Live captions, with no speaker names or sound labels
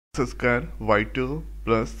x square y2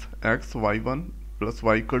 plus x y1 plus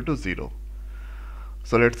y equal to 0.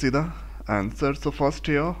 So let's see the answer. So first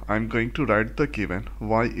here I'm going to write the given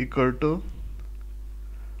y equal to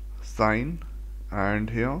sine and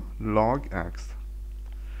here log x.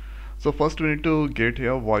 So first we need to get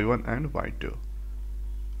here y1 and y2.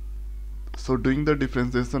 So doing the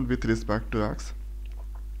differentiation with respect to x.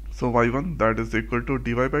 So y1 that is equal to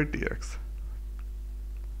dy by dx.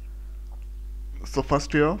 So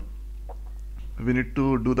first here we need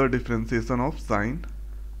to do the differentiation of sine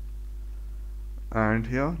and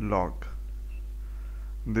here log.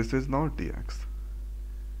 This is now dx.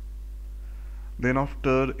 Then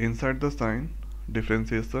after inside the sine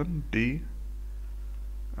differentiation d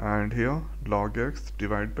and here log x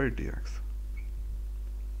divided by dx.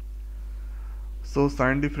 So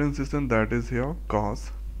sine differentiation that is here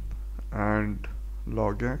cos and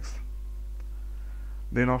log x.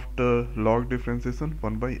 Then after log differentiation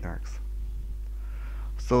 1 by x.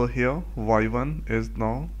 So here y1 is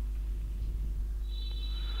now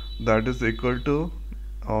that is equal to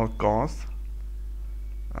cos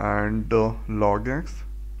and log x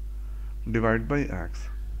divided by x.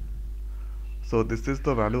 So this is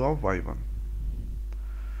the value of y1.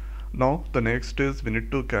 Now the next is we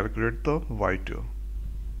need to calculate the y2.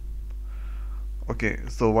 Okay,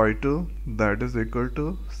 so y2 that is equal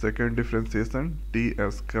to second differentiation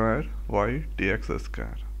ds square y dx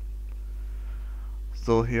square.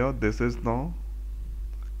 So here this is now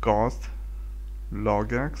cos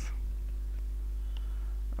log x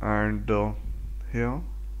and here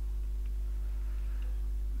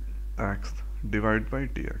x divided by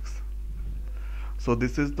dx. So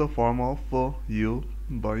this is the form of u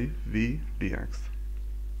by v dx.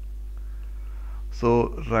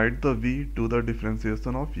 So write the v to the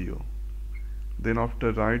differentiation of u. Then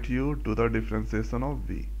after write u to the differentiation of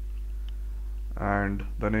v. And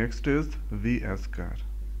the next is v square.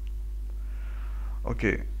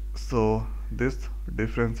 Okay, so this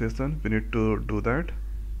differentiation we need to do that.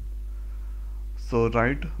 So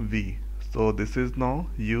write v. So this is now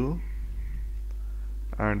u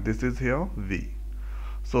and this is here v.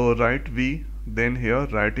 So write v, then here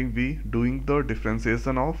writing v, doing the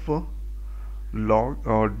differentiation of log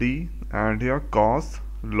or d and here cos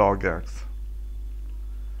log x.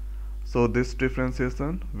 So this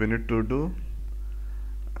differentiation we need to do,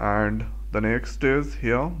 and the next is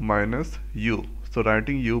here minus u. So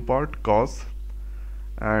writing u part cos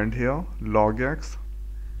and here log x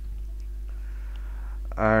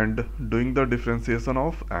and doing the differentiation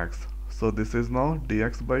of x. So this is now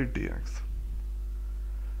dx by dx.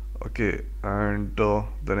 Okay, and the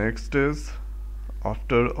next is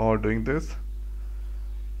after doing this.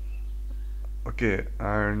 Okay,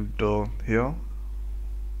 and here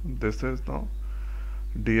this is now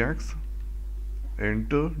dx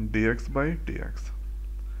into dx by dx,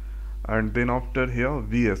 and then after here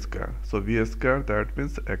v square. So v square that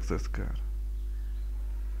means x square.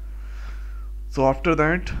 So after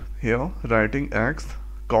that here writing x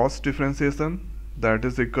cos differentiation that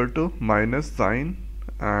is equal to minus sine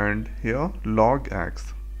and here log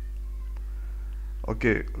x.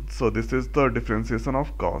 Okay, so this is the differentiation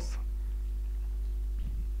of cos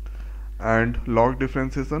and log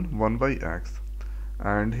differentiation 1 by x,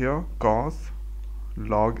 and here cos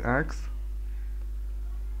log x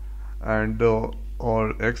and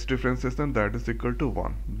or x differentiation that is equal to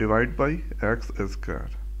 1 divided by x square.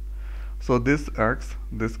 So this x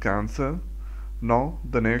this cancel. Now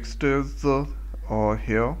the next is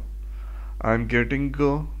here I am getting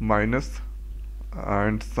minus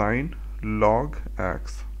and sine log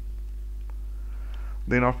x.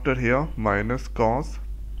 Then after here minus cos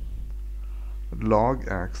log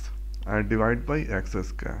x and divide by x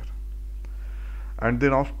square. And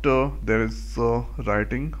then after there is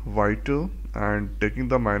writing y2 and taking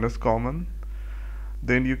the minus common.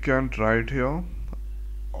 Then you can write here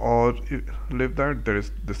or leave that.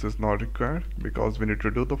 This is not required because we need to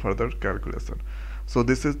do the further calculation. So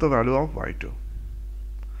this is the value of y2.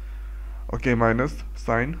 Okay, minus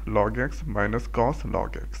sine log x minus cos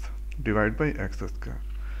log x divided by x square.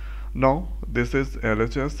 Now this is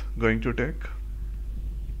LHS going to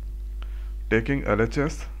taking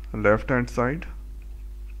LHS left hand side,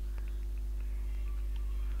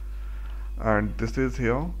 and this is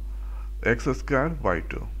here x square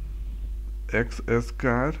y2 x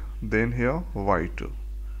square, then here y2,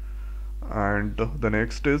 and the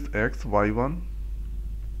next is x y1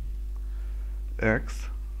 x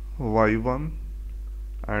y1,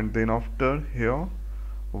 and then after here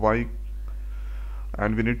y,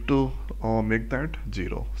 and we need to make that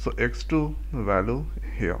 0. So x2 value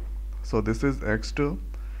here. So this is x2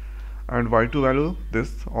 and y2 value,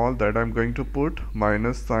 this all that I'm going to put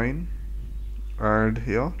minus sine, and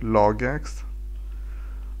here log x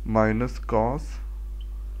minus cos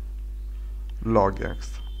log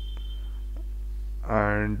x,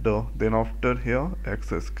 and then after here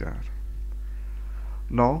x square.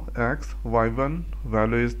 Now x y1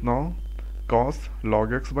 value is now cos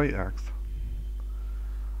log x by x,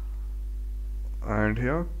 and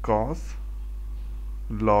here cos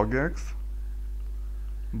log x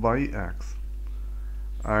by x,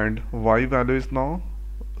 and y value is now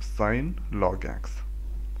sine log x.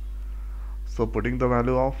 So putting the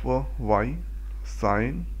value of y,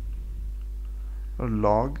 sine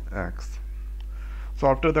log x. So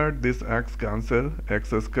after that this x cancel, x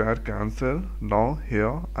square cancel. Now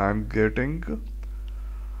here I am getting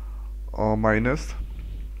minus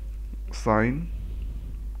sine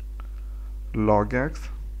log x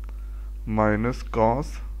minus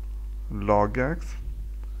cos log x,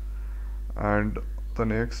 and the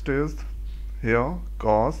next is here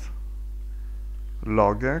cos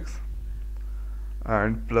log x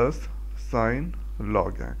and plus sine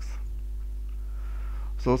log x.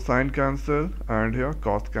 So sine cancel and here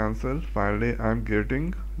cos cancel. Finally I am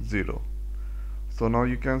getting 0. So now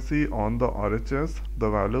you can see on the RHS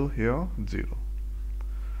the value here 0.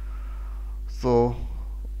 So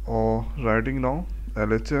writing now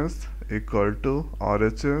LHS equal to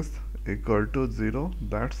RHS equal to 0,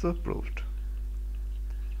 that's proved.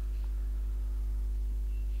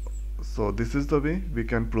 So this is the way we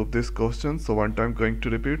can prove this question. So one time going to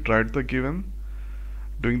repeat, write the given,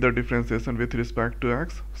 doing the differentiation with respect to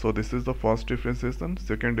x. So this is the first differentiation,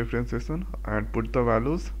 second differentiation, and put the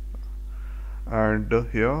values, and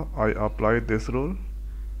here I apply this rule,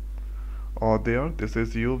 or there this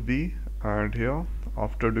is u v, and here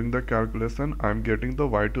after doing the calculation I am getting the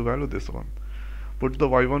y2 value, this one. Put the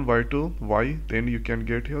y1, y2, y, then you can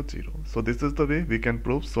get here 0. So this is the way we can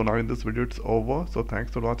prove. So now in this video it's over. So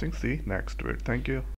thanks for watching. See next video. Thank you.